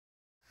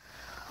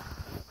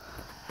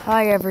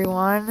Hi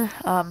everyone,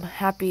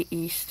 happy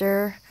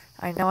Easter.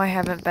 I know I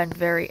haven't been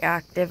very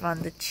active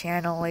on the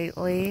channel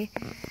lately,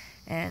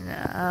 and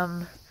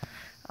I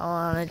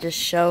want to just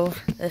show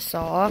this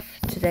off.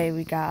 Today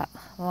we got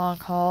Long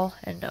Haul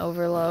and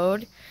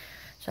Overload,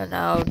 so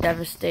now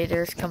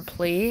Devastator's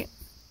complete,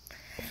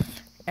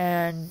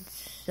 and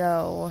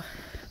so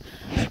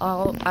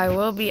I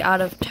will be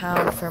out of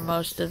town for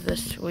most of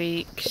this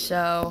week,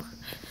 so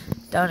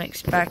don't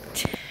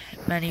expect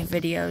many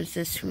videos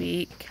this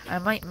week. I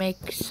might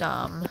make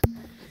some,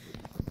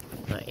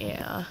 but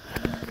yeah.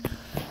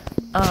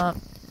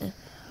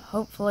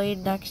 Hopefully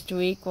next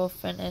week we'll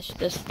finish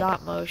the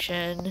stop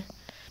motion,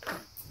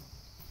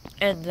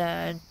 and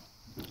then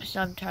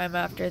sometime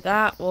after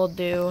that we'll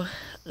do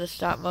the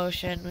stop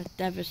motion with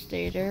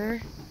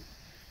Devastator,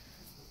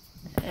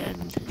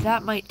 and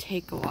that might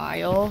take a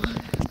while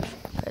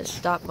because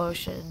stop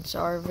motions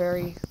are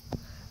very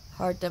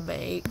hard to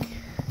make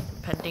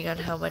depending on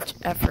how much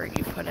effort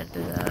you put into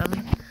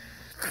them.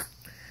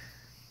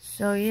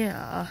 So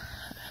yeah,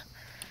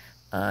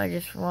 I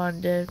just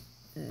wanted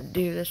to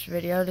do this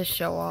video to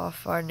show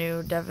off our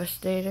new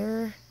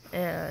Devastator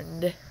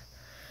and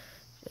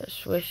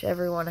just wish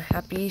everyone a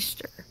happy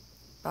Easter.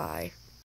 Bye.